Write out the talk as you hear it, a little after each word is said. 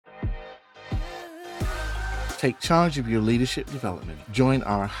Take charge of your leadership development. Join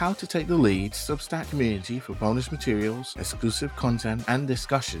our How to Take the Lead Substack community for bonus materials, exclusive content, and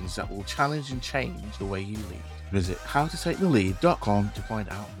discussions that will challenge and change the way you lead. Visit howtotakethelead.com to find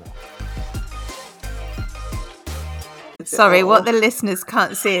out more. Sorry, what the listeners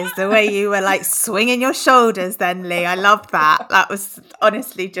can't see is the way you were like swinging your shoulders then, Lee. I love that. That was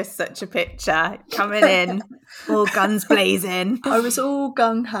honestly just such a picture. Coming in, all guns blazing. I was all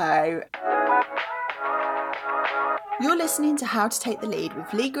gung-ho. You're listening to How to Take the Lead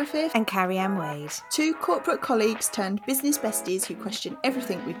with Lee Griffith and Carrie-Anne Wade. Two corporate colleagues turned business besties who question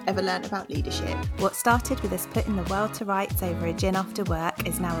everything we've ever learned about leadership. What started with us putting the world to rights over a gin after work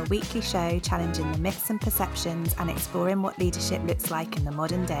is now a weekly show challenging the myths and perceptions and exploring what leadership looks like in the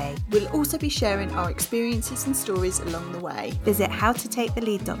modern day. We'll also be sharing our experiences and stories along the way. Visit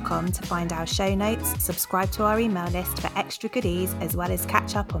howtotakethelead.com to find our show notes, subscribe to our email list for extra goodies, as well as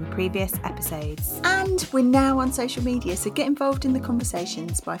catch up on previous episodes. And we're now on social media, so get involved in the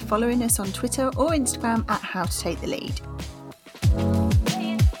conversations by following us on Twitter or Instagram at How to Take the Lead.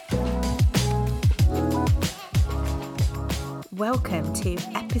 Welcome to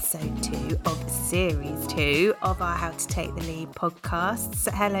episode 2 of series 2 of our How to Take the Lead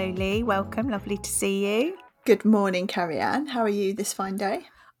podcasts. Hello Lee, welcome, lovely to see you. Good morning, Carrie-Anne. How are you this fine day?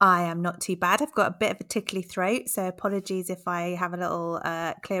 I am not too bad. I've got a bit of a tickly throat, so apologies if I have a little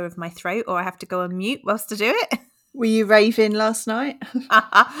clear of my throat or I have to go on mute whilst I do it. Were you raving last night?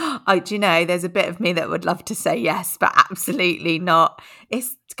 Oh, do you know, there's a bit of me that would love to say yes, but absolutely not. It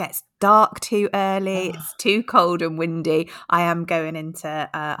gets dark too early. It's too cold and windy. I am going into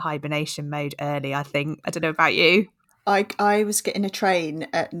hibernation mode early, I think. I don't know about you. I was getting a train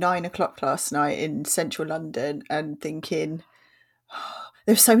at 9 o'clock last night in central London and thinking,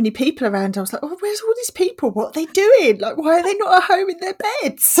 there's so many people around. I was like, oh, where's all these people? What are they doing? Like, why are they not at home in their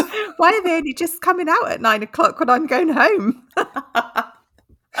beds? Why are they only just coming out at 9 o'clock when I'm going home?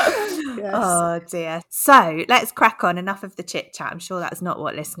 Yes. Oh dear. So let's crack on. Enough of the chit chat. I'm sure that's not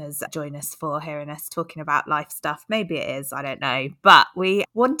what listeners join us for, hearing us talking about life stuff. Maybe it is, I don't know. But we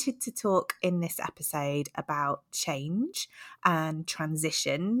wanted to talk in this episode about change and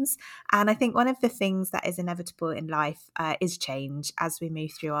transitions. And I think one of the things that is inevitable in life is change as we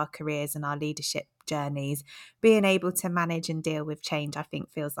move through our careers and our leadership journeys. Being able to manage and deal with change, I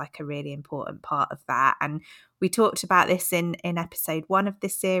think, feels like a really important part of that. And we talked about this in episode 1 of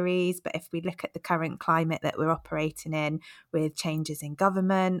this series, but if we look at the current climate that we're operating in, with changes in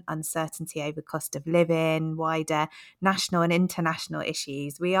government, uncertainty over cost of living, wider national and international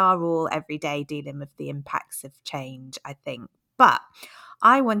issues, we are all every day dealing with the impacts of change, I think. But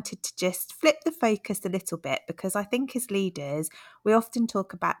I wanted to just flip the focus a little bit, because I think as leaders, we often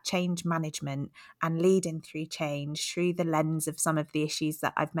talk about change management and leading through change through the lens of some of the issues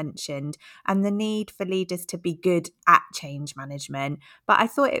that I've mentioned and the need for leaders to be good at change management. But I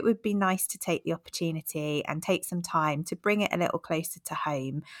thought it would be nice to take the opportunity and take some time to bring it a little closer to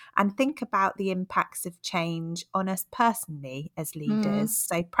home and think about the impacts of change on us personally as leaders.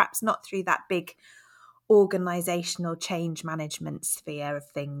 So perhaps not through that big organisational change management sphere of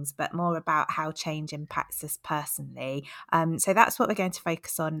things, but more about how change impacts us personally. So that's what we're going to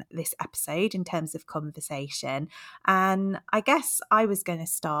focus on this episode in terms of conversation. And I guess I was going to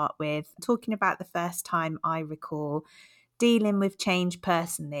start with talking about the first time I recall dealing with change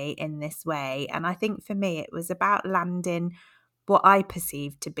personally in this way. And I think for me, it was about landing what I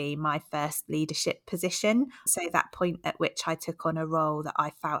perceived to be my first leadership position. So that point at which I took on a role that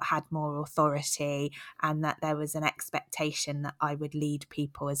I felt had more authority and that there was an expectation that I would lead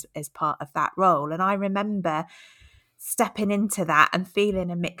people as part of that role. And I remember stepping into that and feeling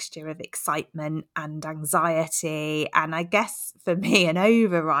a mixture of excitement and anxiety, and I guess for me an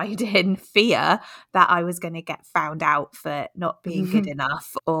overriding fear that I was going to get found out for not being good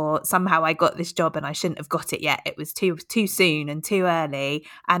enough, or somehow I got this job and I shouldn't have got it yet. It was too soon and too early,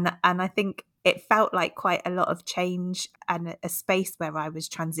 and I think it felt like quite a lot of change and a space where I was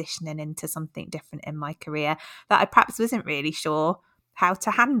transitioning into something different in my career that I perhaps wasn't really sure how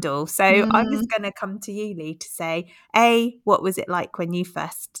to handle. So I was going to come to you, Lee, to say, what was it like when you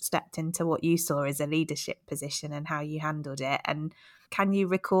first stepped into what you saw as a leadership position and how you handled it? And can you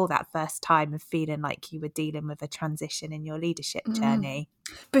recall that first time of feeling like you were dealing with a transition in your leadership journey?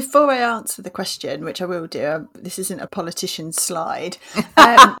 Before I answer the question, which I will do, this isn't a politician's slide.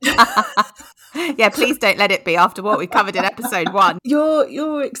 Yeah, please don't let it be after what we covered in episode 1.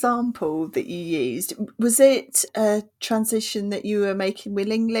 Your example that you used, was it a transition that you were making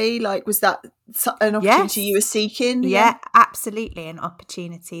willingly? Like, was that an opportunity you were seeking? Yeah, absolutely. An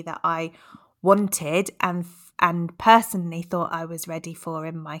opportunity that I wanted and and personally thought I was ready for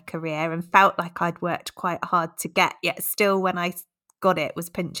in my career, and felt like I'd worked quite hard to get, yet still when I got it was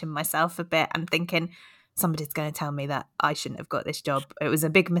pinching myself a bit and thinking, somebody's going to tell me that I shouldn't have got this job. It was a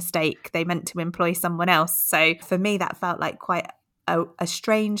big mistake. They meant to employ someone else. So for me, that felt like quite a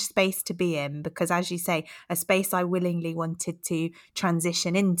strange space to be in, because as you say, a space I willingly wanted to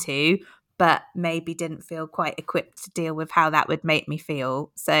transition into, but maybe didn't feel quite equipped to deal with how that would make me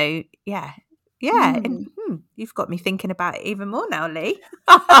feel. So yeah. You've got me thinking about it even more now, Lee.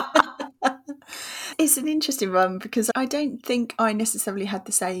 It's an interesting one, because I don't think I necessarily had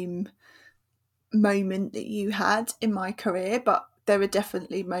the same moment that you had in my career, but there were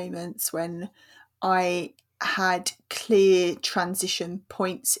definitely moments when I had clear transition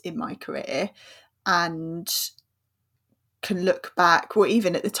points in my career and can look back, or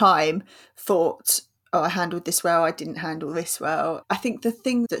even at the time thought, oh, I handled this well, I didn't handle this well. I think the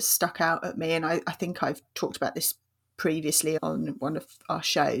thing that stuck out at me, and I think I've talked about this previously on one of our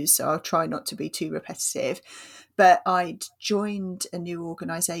shows, so I'll try not to be too repetitive, but I'd joined a new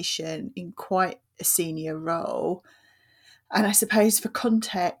organisation in quite a senior role, and I suppose for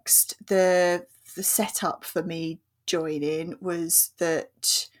context, the setup for me joining was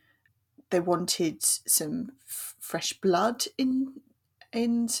that they wanted some fresh blood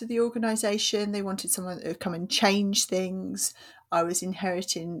into the organisation. They wanted someone that would come and change things. I was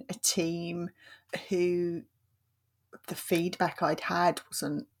inheriting a team who the feedback I'd had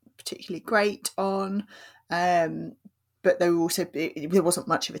wasn't particularly great on, but there wasn't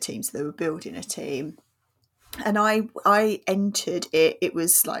much of a team, so they were building a team. And I entered it. It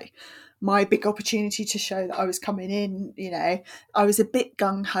was like my big opportunity to show that I was coming in. You know, I was a bit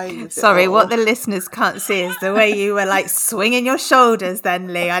gung-ho. Sorry, what the listeners can't see is the way you were like swinging your shoulders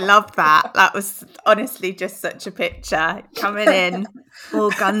then, Lee. I love that. That was honestly just such a picture. Coming in, all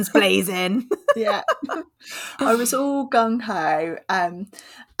guns blazing. Yeah, I was all gung-ho.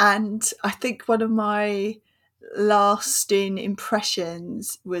 And I think one of my lasting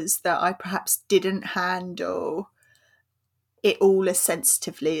impressions was that I perhaps didn't handle it all as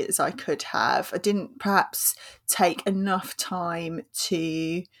sensitively as I could have. I didn't perhaps take enough time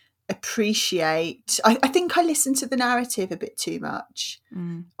to appreciate. I think I listened to the narrative a bit too much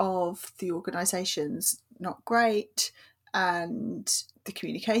of the organisation's not great, and the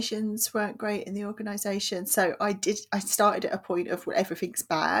communications weren't great in the organisation. So I started at a point of where everything's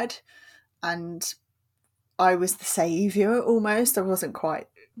bad, and I was the saviour almost. I wasn't quite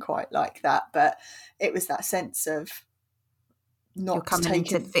like that, but it was that sense of not You're coming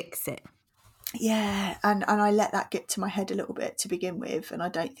to fix it. Yeah, and I let that get to my head a little bit to begin with, and I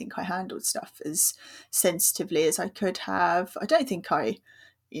don't think I handled stuff as sensitively as I could have. I don't think I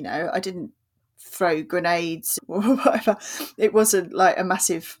didn't throw grenades or whatever. It wasn't like a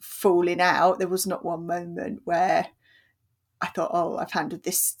massive falling out. There was not one moment where I thought, oh, I've handled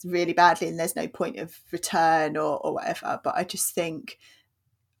this really badly and there's no point of return or whatever. But I just think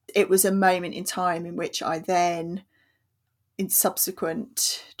it was a moment in time in which I then, in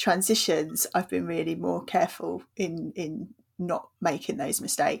subsequent transitions, I've been really more careful in not making those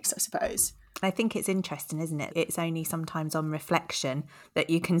mistakes, I suppose. I think it's interesting, isn't it? It's only sometimes on reflection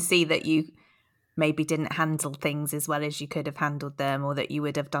that you can see that you maybe didn't handle things as well as you could have handled them, or that you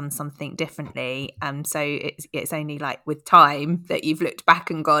would have done something differently. So it's only like with time that you've looked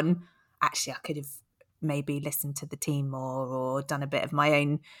back and gone, actually, I could have maybe listened to the team more, or done a bit of my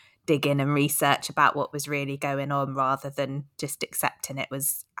own digging and research about what was really going on, rather than just accepting it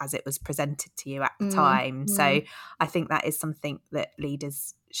was as it was presented to you at the time. So I think that is something that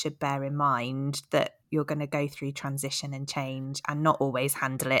leaders should bear in mind, that you're going to go through transition and change and not always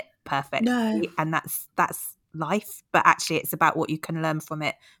handle it perfectly. No. And that's life, but actually it's about what you can learn from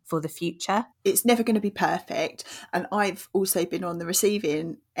it for the future. It's never going to be perfect, and I've also been on the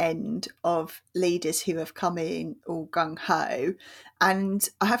receiving end of leaders who have come in all gung-ho, and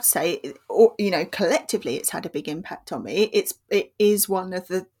I have to say, collectively it's had a big impact on me. It is one of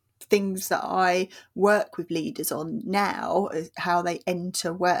the things that I work with leaders on now, how they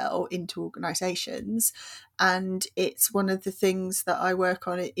enter well into organisations, and it's one of the things that I work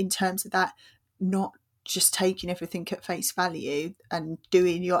on in terms of that, not just taking everything at face value and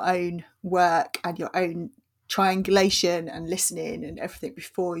doing your own work and your own triangulation and listening and everything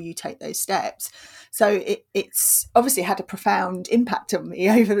before you take those steps. So it's obviously had a profound impact on me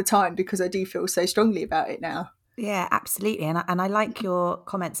over the time, because I do feel so strongly about it now. Yeah, absolutely. And I like your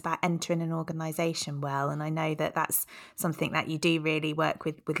comments about entering an organisation well. And I know that that's something that you do really work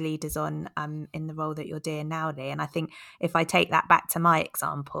with leaders on in the role that you're doing now, Lee. And I think if I take that back to my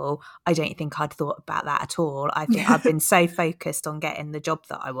example, I don't think I'd thought about that at all. I think I've been so focused on getting the job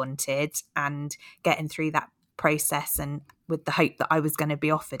that I wanted and getting through that process and with the hope that I was going to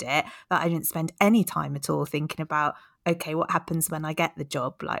be offered it, that I didn't spend any time at all thinking about, okay, what happens when I get the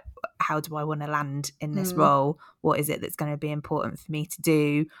job? Like, how do I want to land in this role? What is it that's going to be important for me to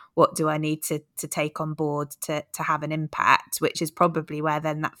do? What do I need to take on board to have an impact? Which is probably where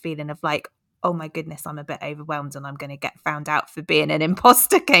then that feeling of like, oh my goodness, I'm a bit overwhelmed and I'm going to get found out for being an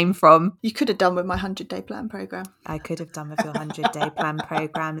imposter came from. You could have done with my 100-day plan programme. I could have done with your 100-day plan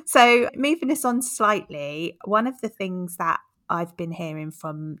programme. So moving this on slightly, one of the things that I've been hearing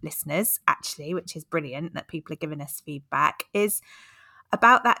from listeners, actually, which is brilliant that people are giving us feedback, is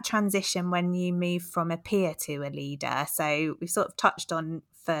about that transition when you move from a peer to a leader. So we've sort of touched on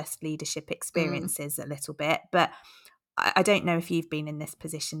first leadership experiences a little bit, but I don't know if you've been in this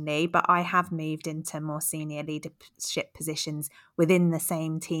position, Lee, but I have moved into more senior leadership positions within the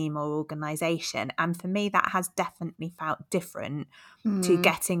same team or organisation. And for me, that has definitely felt different to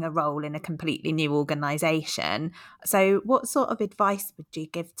getting a role in a completely new organisation. So what sort of advice would you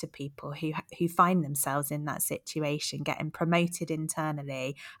give to people who find themselves in that situation, getting promoted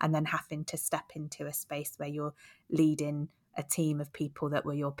internally and then having to step into a space where you're leading a team of people that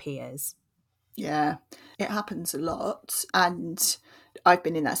were your peers? Yeah, it happens a lot. And I've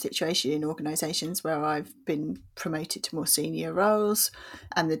been in that situation in organisations where I've been promoted to more senior roles,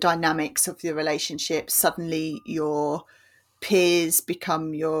 and the dynamics of the relationship, suddenly your peers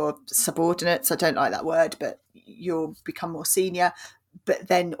become your subordinates. I don't like that word, but you'll become more senior. But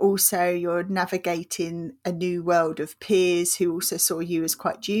then also you're navigating a new world of peers who also saw you as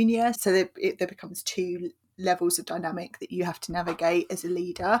quite junior. So there becomes two levels of dynamic that you have to navigate as a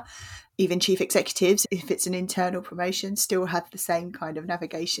leader. Even chief executives, if it's an internal promotion, still have the same kind of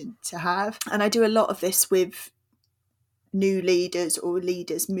navigation to have. And I do a lot of this with new leaders or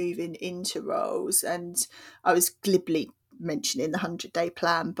leaders moving into roles. And I was glibly mentioning the 100-day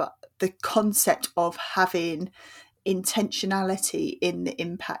plan, but the concept of having intentionality in the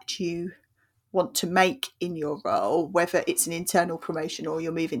impact you want to make in your role, whether it's an internal promotion or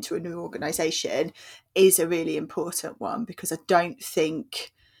you're moving to a new organisation, is a really important one, because I don't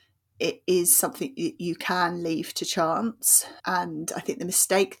think it is something you can leave to chance. And I think the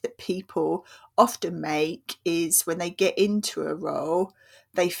mistake that people often make is when they get into a role,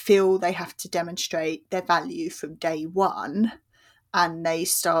 they feel they have to demonstrate their value from day one, and they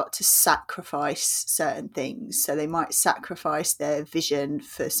start to sacrifice certain things. So they might sacrifice their vision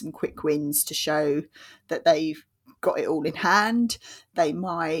for some quick wins to show that they've got it all in hand. They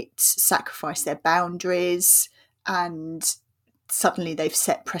might sacrifice their boundaries, and suddenly they've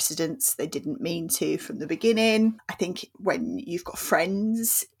set precedents they didn't mean to from the beginning. I think when you've got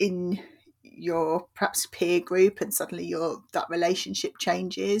friends in your perhaps peer group and suddenly that relationship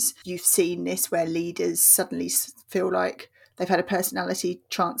changes, you've seen this where leaders suddenly feel like they've had a personality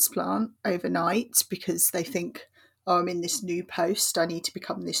transplant overnight because they think, oh, I'm in this new post, I need to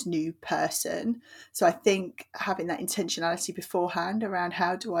become this new person. So I think having that intentionality beforehand around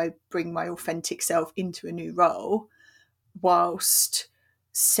how do I bring my authentic self into a new role whilst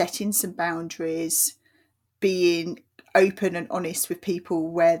setting some boundaries, being open and honest with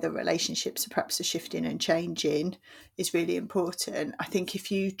people where the relationships perhaps are shifting and changing, is really important. I think if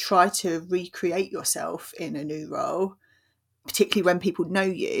you try to recreate yourself in a new role, particularly when people know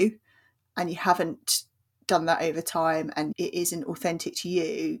you and you haven't done that over time and it isn't authentic to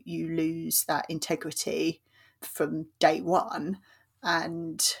you, you lose that integrity from day one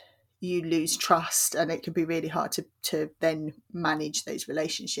and you lose trust, and it can be really hard to then manage those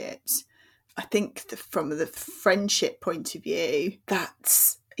relationships. I think from the friendship point of view,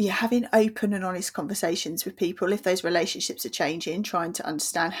 that's having open and honest conversations with people. If those relationships are changing, trying to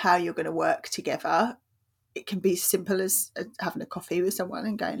understand how you're going to work together. It can be as simple as having a coffee with someone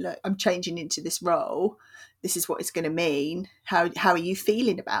and going, look, I'm changing into this role. This is what it's going to mean. How are you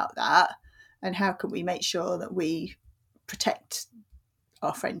feeling about that? And how can we make sure that we protect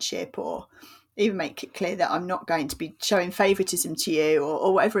our friendship, or even make it clear that I'm not going to be showing favouritism to you,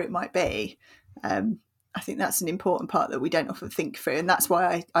 or whatever it might be. I think that's an important part that we don't often think through. And that's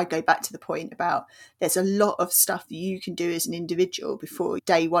why I go back to the point about there's a lot of stuff that you can do as an individual before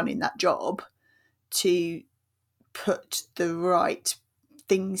day one in that job to put the right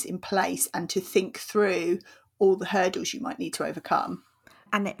things in place and to think through all the hurdles you might need to overcome.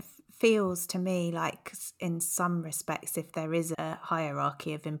 And it feels to me like in some respects, if there is a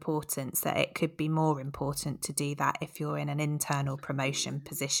hierarchy of importance, that it could be more important to do that if you're in an internal promotion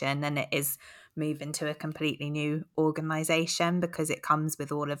position than it is moving to a completely new organisation, because it comes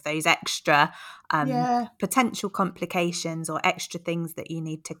with all of those extra potential complications or extra things that you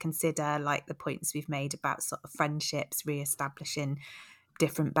need to consider, like the points we've made about sort of friendships, re-establishing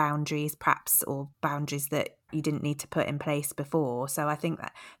different boundaries perhaps, or boundaries that you didn't need to put in place before. So I think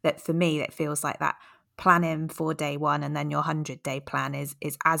that for me, it feels like that planning for day one and then your 100-day plan is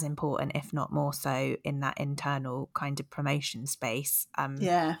as important, if not more so, in that internal kind of promotion space.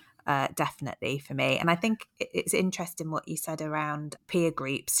 Definitely for me. And I think it's interesting what you said around peer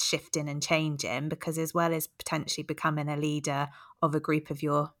groups shifting and changing, because as well as potentially becoming a leader of a group of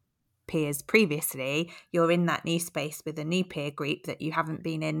your peers previously, you're in that new space with a new peer group that you haven't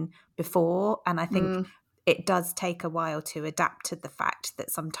been in before. And I think it does take a while to adapt to the fact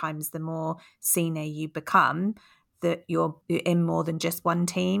that sometimes the more senior you become, that you're in more than just one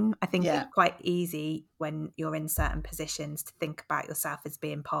team. I think it's quite easy when you're in certain positions to think about yourself as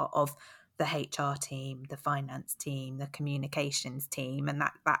being part of the HR team, the finance team, the communications team, and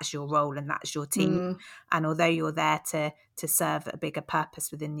that's your role and that's your team. And although you're there to serve a bigger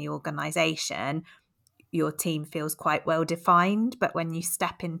purpose within the organisation, your team feels quite well defined. But when you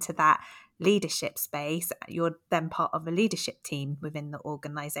step into that leadership space, you're then part of a leadership team within the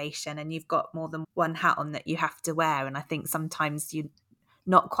organisation, and you've got more than one hat on that you have to wear. And I think sometimes you're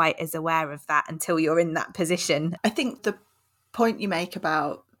not quite as aware of that until you're in that position. I think the point you make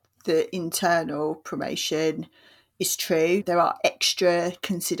about the internal promotion is true. There are extra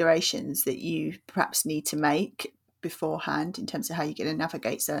considerations that you perhaps need to make beforehand in terms of how you're going to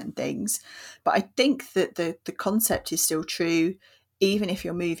navigate certain things. But I think that the concept is still true, even if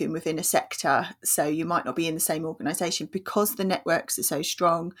you're moving within a sector. So you might not be in the same organisation, because the networks are so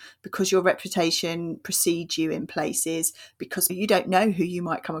strong, because your reputation precedes you in places, because you don't know who you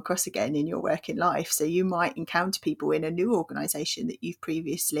might come across again in your working life. So you might encounter people in a new organisation that you've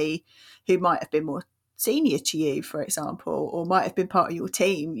previously, who might have been more senior to you, for example, or might have been part of your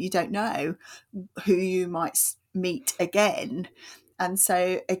team. You don't know who you might meet again. And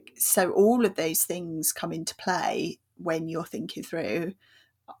so all of those things come into play when you're thinking through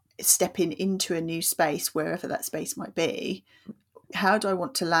stepping into a new space, wherever that space might be. How do I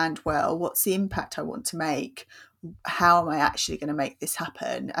want to land well? What's the impact I want to make? How am I actually going to make this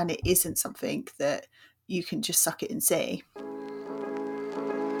happen? And it isn't something that you can just suck it and see.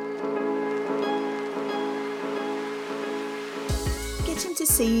 Getting to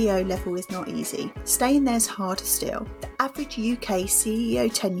CEO level is not easy. Staying there is harder still. The average UK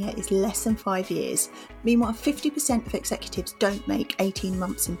CEO tenure is less than 5 years. Meanwhile, 50% of executives don't make 18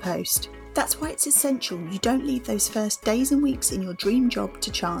 months in post. That's why it's essential you don't leave those first days and weeks in your dream job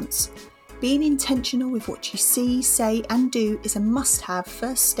to chance. Being intentional with what you see, say and do is a must-have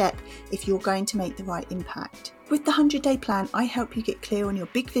first step if you're going to make the right impact. With the 100-day plan, I help you get clear on your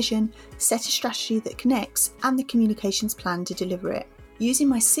big vision, set a strategy that connects, and the communications plan to deliver it. Using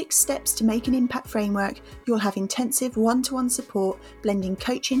my 6 steps to make an impact framework, you'll have intensive one-to-one support, blending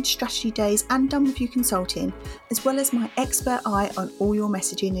coaching, strategy days and done with you consulting, as well as my expert eye on all your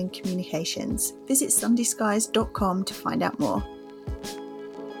messaging and communications. Visit sundaysskies.com to find out more.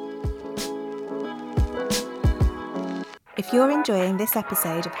 If you're enjoying this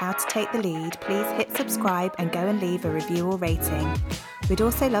episode of How to Take the Lead, please hit subscribe and go and leave a review or rating. We'd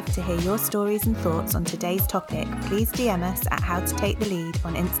also love to hear your stories and thoughts on today's topic. Please DM us at How to Take the Lead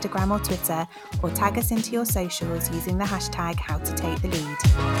on Instagram or Twitter, or tag us into your socials using the hashtag How to Take the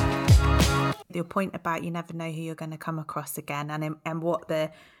Lead. Your point about you never know who you're going to come across again, and what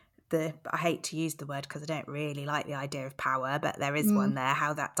the I hate to use the word because I don't really like the idea of power, but there is one there,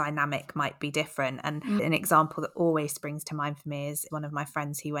 how that dynamic might be different. And an example that always springs to mind for me is one of my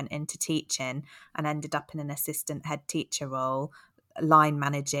friends who went into teaching and ended up in an assistant head teacher role, line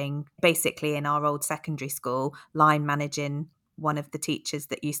managing, basically in our old secondary school, line managing one of the teachers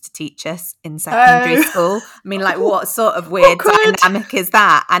that used to teach us in secondary school. I mean, like, what sort of weird dynamic is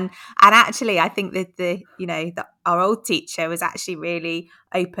that? And actually, I think that our old teacher was actually really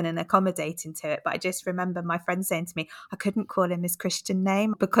open and accommodating to it. But I just remember my friend saying to me, I couldn't call him his Christian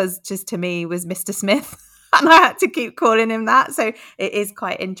name because just to me he was Mr. Smith. And I had to keep calling him that. So it is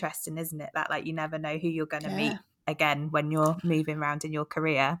quite interesting, isn't it? That, like, you never know who you're going to meet again when you're moving around in your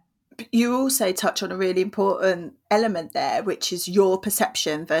career. You also touch on a really important element there, which is your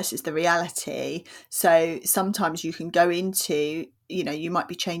perception versus the reality. So sometimes you can go into, you might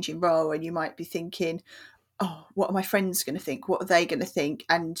be changing role and you might be thinking, oh, what are my friends going to think? What are they going to think?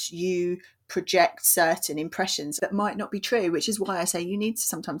 And you project certain impressions that might not be true, which is why I say you need to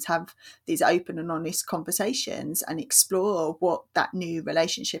sometimes have these open and honest conversations and explore what that new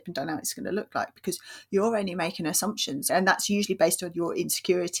relationship and dynamic is going to look like, because you're only making assumptions, and that's usually based on your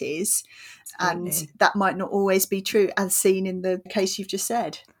insecurities. Absolutely. And that might not always be true, as seen in the case you've just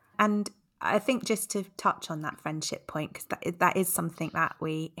said. And I think just to touch on that friendship point, because that is something that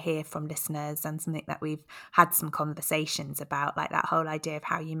we hear from listeners and something that we've had some conversations about, like that whole idea of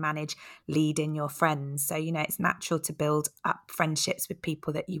how you manage leading your friends. So, it's natural to build up friendships with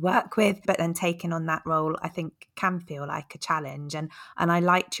people that you work with, but then taking on that role, I think, can feel like a challenge. And I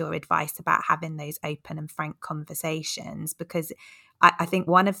liked your advice about having those open and frank conversations, because I think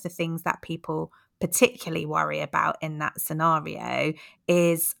one of the things that people particularly worry about in that scenario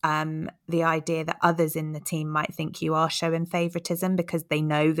is the idea that others in the team might think you are showing favoritism because they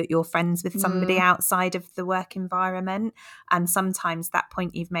know that you're friends with somebody outside of the work environment. And sometimes that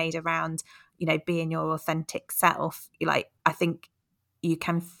point you've made around, being your authentic self, I think you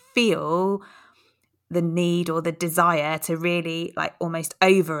can feel the need or the desire to really almost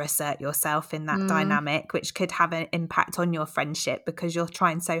over assert yourself in that dynamic, which could have an impact on your friendship because you're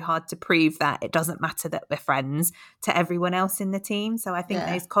trying so hard to prove that it doesn't matter that we're friends to everyone else in the team. So I think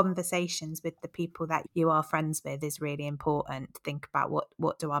those conversations with the people that you are friends with is really important to think about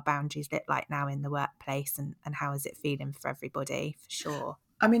what do our boundaries look like now in the workplace, and how is it feeling for everybody, for sure.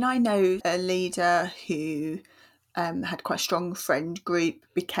 I mean, I know a leader who had quite a strong friend group,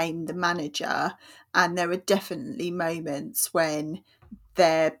 became the manager, and there were definitely moments when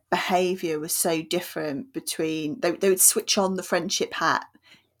their behaviour was so different between they would switch on the friendship hat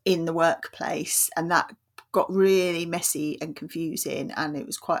in the workplace, and that got really messy and confusing, and it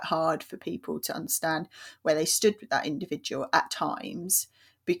was quite hard for people to understand where they stood with that individual at times,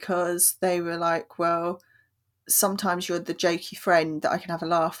 because they were like, well, sometimes you're the jokey friend that I can have a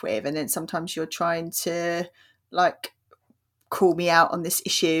laugh with, and then sometimes you're trying to call me out on this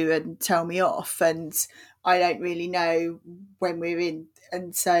issue and tell me off, and I don't really know when we're in,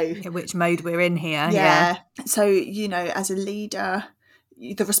 and so which mode we're in here. So as a leader,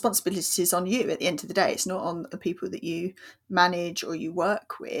 the responsibility is on you at the end of the day. It's not on the people that you manage or you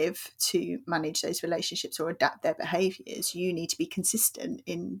work with to manage those relationships or adapt their behaviours. You need to be consistent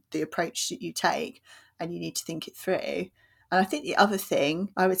in the approach that you take, and you need to think it through. And I think the other thing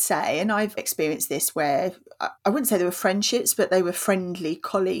I would say, and I've experienced this where I wouldn't say they were friendships, but they were friendly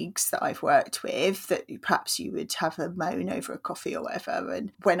colleagues that I've worked with, that perhaps you would have a moan over a coffee or whatever.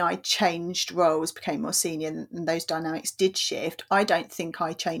 And when I changed roles, became more senior, and those dynamics did shift, I don't think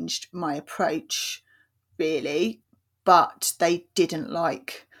I changed my approach really, but they didn't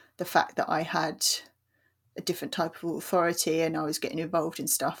like the fact that I had a different type of authority and I was getting involved in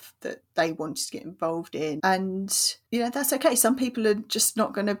stuff that they wanted to get involved in. And, that's okay. Some people are just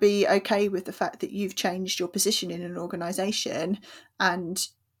not going to be okay with the fact that you've changed your position in an organisation, and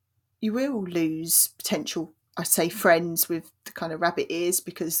you will lose potential, I say, friends with the kind of rabbit ears,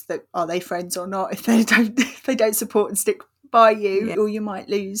 because are they friends or not if they don't support and stick by you, or you might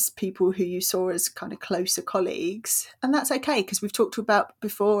lose people who you saw as kind of closer colleagues, and that's okay, because we've talked about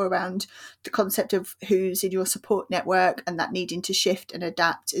before around the concept of who's in your support network and that needing to shift and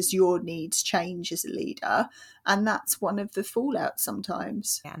adapt as your needs change as a leader, and that's one of the fallouts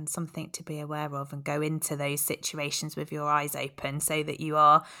sometimes. And something to be aware of, and go into those situations with your eyes open, so that you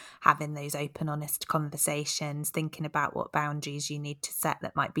are having those open, honest conversations, thinking about what boundaries you need to set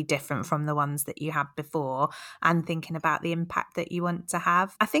that might be different from the ones that you had before, and thinking about the impact that you want to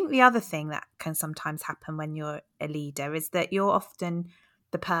have. I think the other thing that can sometimes happen when you're a leader is that you're often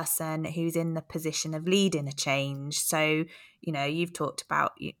the person who's in the position of leading a change. So, you've talked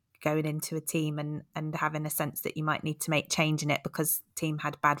about going into a team and having a sense that you might need to make change in it because the team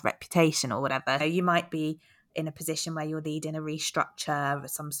had bad reputation or whatever. So you might be in a position where you're leading a restructure or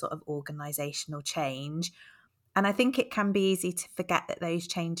some sort of organisational change. And I think it can be easy to forget that those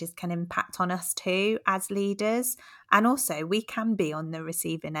changes can impact on us too as leaders. And also we can be on the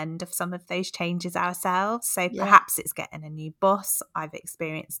receiving end of some of those changes ourselves. So perhaps it's getting a new boss. I've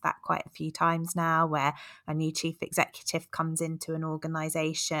experienced that quite a few times now, where a new chief executive comes into an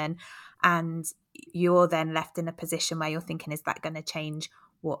organisation and you're then left in a position where you're thinking, is that going to change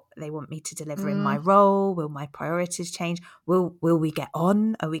what they want me to deliver in my role? Will my priorities change? Will we get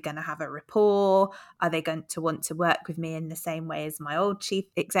on? Are we going to have a rapport? Are they going to want to work with me in the same way as my old chief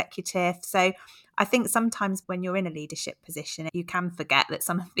executive? So I think sometimes when you're in a leadership position, you can forget that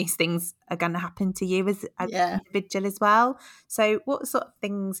some of these things are going to happen to you as an individual as well. So what sort of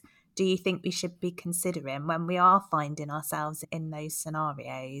things do you think we should be considering when we are finding ourselves in those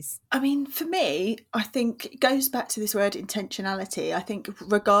scenarios? I mean, for me, I think it goes back to this word intentionality. I think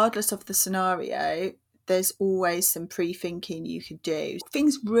regardless of the scenario, there's always some pre-thinking you could do.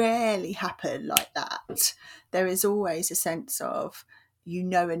 Things rarely happen like that. There is always a sense of,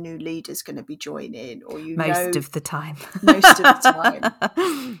 a new leader's going to be joining, or most of the time. Most of the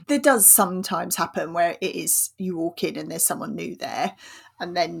time. There does sometimes happen where it is you walk in and there's someone new there.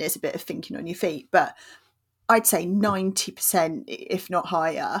 and then there's a bit of thinking on your feet. But I'd say 90%, if not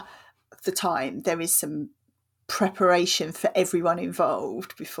higher, of the time, there is some preparation for everyone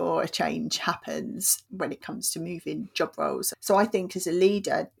involved before a change happens when it comes to moving job roles. So I think as a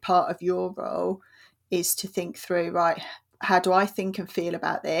leader, part of your role is to think through, right, how do I think and feel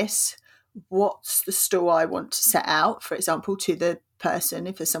about this? What's the stall I want to set out, for example, to the person,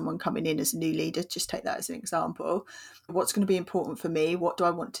 if there's someone coming in as a new leader, just take that as an example. What's going to be important for me? What do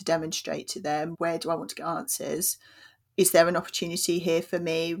I want to demonstrate to them? Where do I want to get answers? Is there an opportunity here for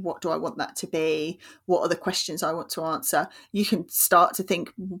me? What do I want that to be? What are the questions I want to answer? You can start to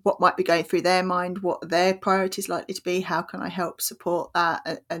think what might be going through their mind, what are their priorities likely to be, how can I help support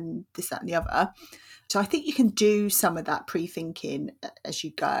that, and this, that and the other. So I think you can do some of that pre-thinking as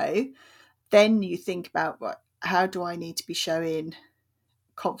you go. Then you think about, how do I need to be showing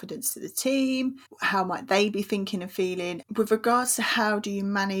confidence to the team? How might they be thinking and feeling? With regards to how do you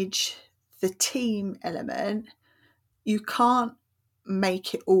manage the team element, you can't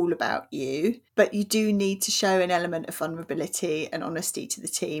make it all about you, but you do need to show an element of vulnerability and honesty to the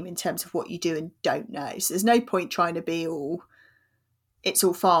team in terms of what you do and don't know. So there's no point trying to be all, it's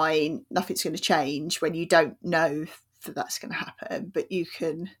all fine, nothing's going to change, when you don't know that that's going to happen. But you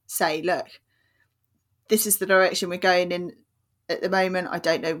can say, look, this is the direction we're going in at the moment. I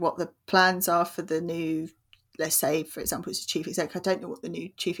don't know what the plans are for the new, let's say, for example, it's a chief exec. I don't know what the new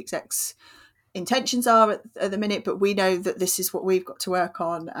chief exec's intentions are at the minute, but we know that this is what we've got to work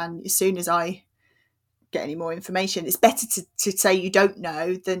on. And as soon as I get any more information, it's better to say you don't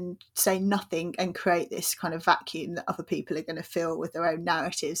know than say nothing and create this kind of vacuum that other people are going to fill with their own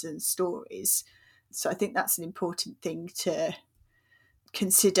narratives and stories. So I think that's an important thing to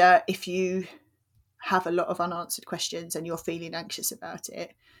consider. If you have a lot of unanswered questions and you're feeling anxious about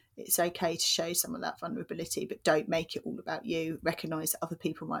it, it's okay to show some of that vulnerability, but don't make it all about you. Recognise that other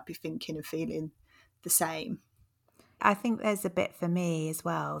people might be thinking and feeling the same. I think there's a bit for me as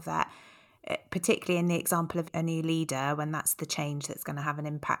well that, particularly in the example of a new leader, when that's the change that's going to have an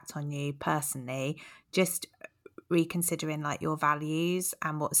impact on you personally, just reconsidering like your values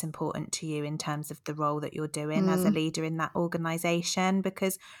and what's important to you in terms of the role that you're doing as a leader in that organisation.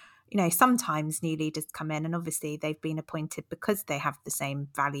 Because sometimes new leaders come in and obviously they've been appointed because they have the same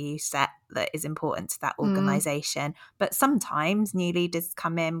value set that is important to that organisation. But sometimes new leaders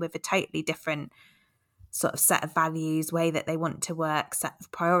come in with a totally different sort of set of values, way that they want to work, set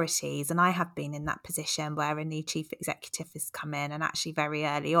of priorities. And I have been in that position where a new chief executive has come in, and actually very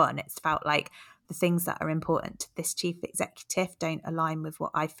early on, it's felt like the things that are important to this chief executive don't align with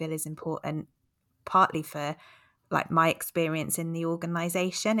what I feel is important, partly for like my experience in the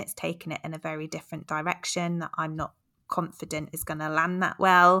organisation. It's taken it in a very different direction that I'm not confident is going to land that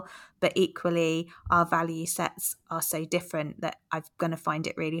well. But equally, our value sets are so different that I'm going to find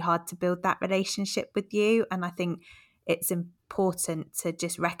it really hard to build that relationship with you. And I think it's important to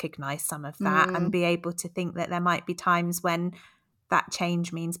just recognise some of that and be able to think that there might be times when that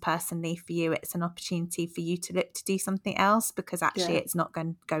change means personally for you, it's an opportunity for you to look to do something else, because actually it's not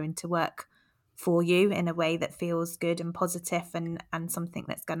going to work for you in a way that feels good and positive and something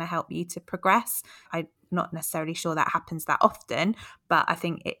that's going to help you to progress. I'm not necessarily sure that happens that often, but I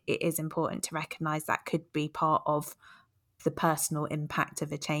think it is important to recognise that could be part of the personal impact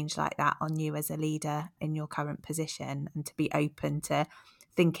of a change like that on you as a leader in your current position, and to be open to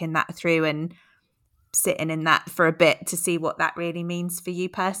thinking that through and sitting in that for a bit to see what that really means for you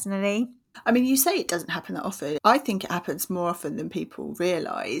personally. I mean, you say it doesn't happen that often. I think it happens more often than people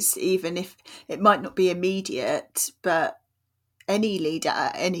realise, even if it might not be immediate. But any leader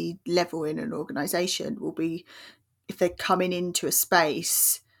at any level in an organisation will be, if they're coming into a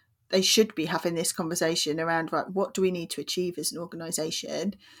space, they should be having this conversation around, right, what do we need to achieve as an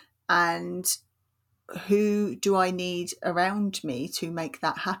organisation, and who do I need around me to make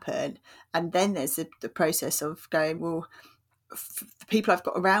that happen? And then there's the process of going, well, the people I've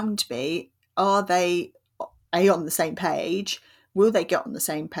got around me, are they on the same page? Will they get on the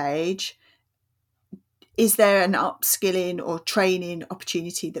same page? Is there an upskilling or training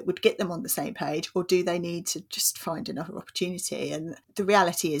opportunity that would get them on the same page, or do they need to just find another opportunity? And the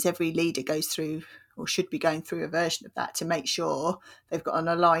reality is every leader goes through, or should be going through, a version of that to make sure they've got an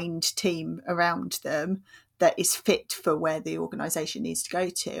aligned team around them that is fit for where the organisation needs to go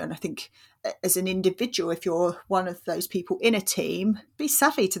to. And I think as an individual, if you're one of those people in a team, be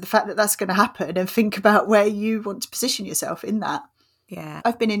savvy to the fact that that's going to happen and think about where you want to position yourself in that. Yeah,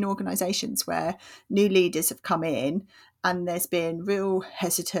 I've been in organisations where new leaders have come in and there's been real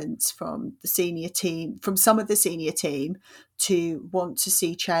hesitance from the senior team, from some of the senior team, to want to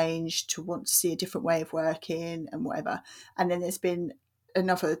see change, to want to see a different way of working and whatever. And then there's been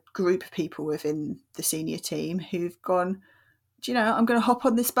another group of people within the senior team who've gone, do you know, I'm going to hop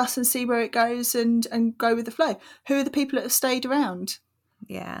on this bus and see where it goes and go with the flow. Who are the people that have stayed around?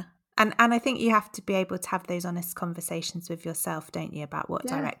 Yeah. And I think you have to be able to have those honest conversations with yourself, don't you, about what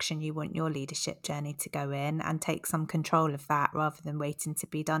direction you want your leadership journey to go in, and take some control of that rather than waiting to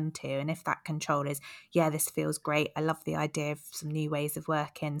be done to. And if that control is, this feels great, I love the idea of some new ways of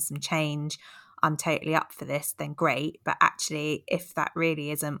working, some change, I'm totally up for this, then great. But actually, if that really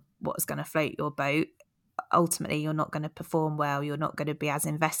isn't what's going to float your boat, ultimately you're not going to perform well, you're not going to be as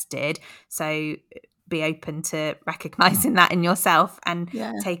invested. So be open to recognizing that in yourself and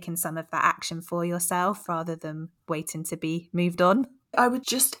taking some of that action for yourself rather than waiting to be moved on. I would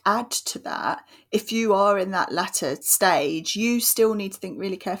just add to that, if you are in that latter stage, you still need to think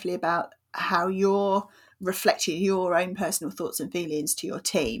really carefully about how you're reflecting your own personal thoughts and feelings to your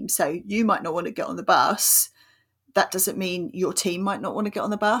team. So you might not want to get on the bus. That doesn't mean your team might not want to get on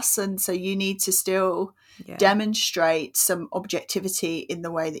the bus. And so you need to still demonstrate some objectivity in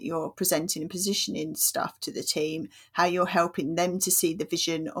the way that you're presenting and positioning stuff to the team, how you're helping them to see the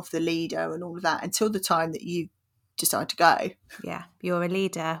vision of the leader and all of that until the time that you decide to go. Yeah, you're a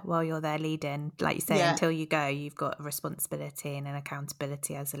leader while you're there leading. Like you say, until you go, you've got a responsibility and an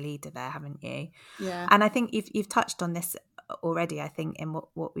accountability as a leader there, haven't you? Yeah. And I think you've touched on this already, I think, in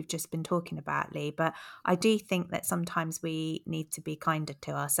what we've just been talking about, Lee, but I do think that sometimes we need to be kinder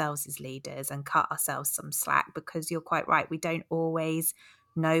to ourselves as leaders and cut ourselves some slack, because you're quite right, we don't always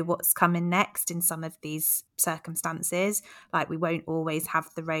know what's coming next in some of these circumstances. Like, we won't always have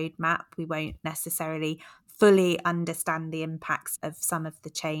the roadmap, we won't necessarily fully understand the impacts of some of the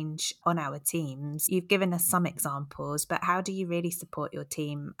change on our teams. You've given us some examples, but how do you really support your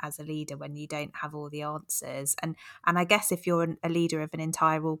team as a leader when you don't have all the answers? And I guess if you're a leader of an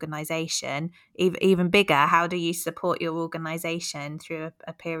entire organisation, even bigger, how do you support your organisation through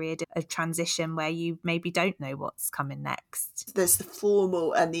a period of transition where you maybe don't know what's coming next? There's the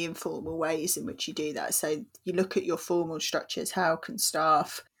formal and the informal ways in which you do that. So you look at your formal structures. How can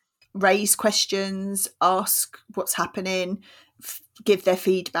staff raise questions, ask what's happening, give their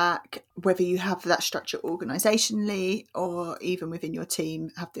feedback, whether you have that structure organisationally or even within your team,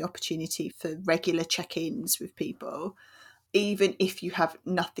 have the opportunity for regular check-ins with people. Even if you have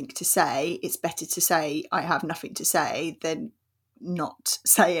nothing to say, it's better to say, I have nothing to say, than not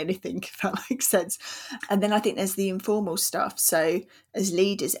say anything, if that makes sense. And then I think there's the informal stuff. So as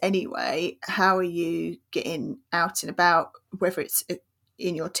leaders anyway, how are you getting out and about, whether it's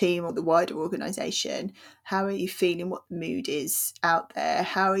in your team or the wider organisation? How are you feeling what the mood is out there?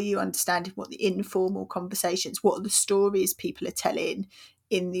 How are you understanding what the informal conversations, what are the stories people are telling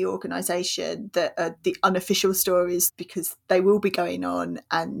in the organisation that are the unofficial stories, because they will be going on,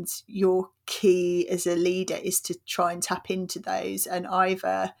 and your key as a leader is to try and tap into those and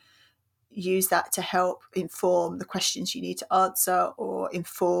either use that to help inform the questions you need to answer, or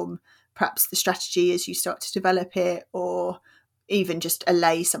inform perhaps the strategy as you start to develop it, or even just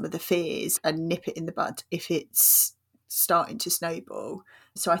allay some of the fears and nip it in the bud if it's starting to snowball.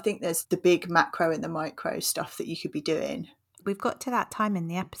 So I think there's the big macro and the micro stuff that you could be doing. We've got to that time in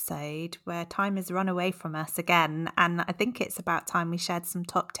the episode where time has run away from us again, and I think it's about time we shared some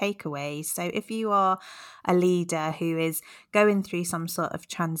top takeaways. So if you are a leader who is going through some sort of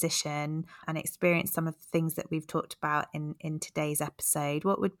transition and experience some of the things that we've talked about in today's episode,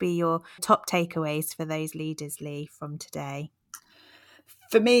 what would be your top takeaways for those leaders, Lee, from today?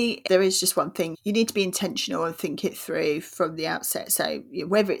 For me, there is just one thing. You need to be intentional and think it through from the outset. So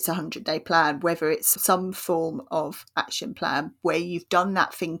whether it's a 100-day plan, whether it's some form of action plan where you've done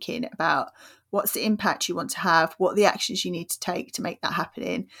that thinking about what's the impact you want to have, what are the actions you need to take to make that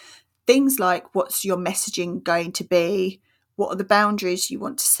happen. Things like, what's your messaging going to be? What are the boundaries you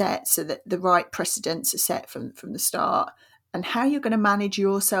want to set so that the right precedents are set from the start? And how you're going to manage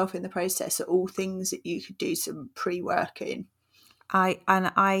yourself in the process are all things that you could do some pre-work in.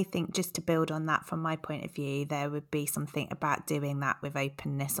 I think, just to build on that from my point of view, there would be something about doing that with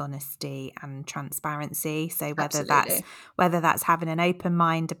openness, honesty and transparency. So whether that's having an open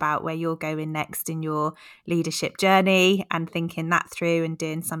mind about where you're going next in your leadership journey and thinking that through and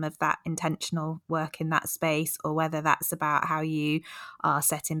doing some of that intentional work in that space, or whether that's about how you are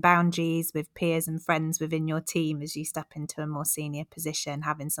setting boundaries with peers and friends within your team as you step into a more senior position,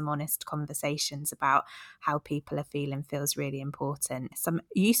 having some honest conversations about how people are feeling feels really important. Some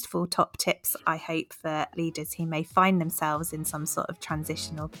useful top tips, I hope, for leaders who may find themselves in some sort of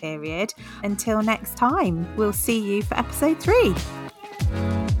transitional period. Until next time, we'll see you for episode 3.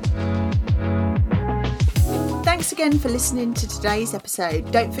 Thanks Thanks again for listening to today's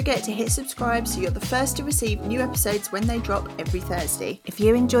episode. Don't forget to hit subscribe so you're the first to receive new episodes when they drop every Thursday. If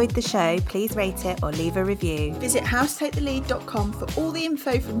you enjoyed the show, please rate it or leave a review. Visit howtotakethelead.com for all the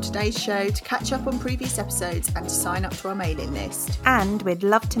info from today's show, to catch up on previous episodes and to sign up to our mailing list. And we'd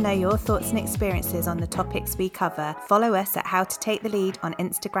love to know your thoughts and experiences on the topics we cover. Follow us at How to Take the Lead on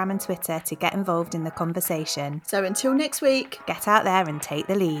Instagram and Twitter to get involved in the conversation. So until next week, Get out there and take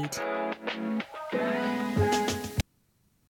the lead.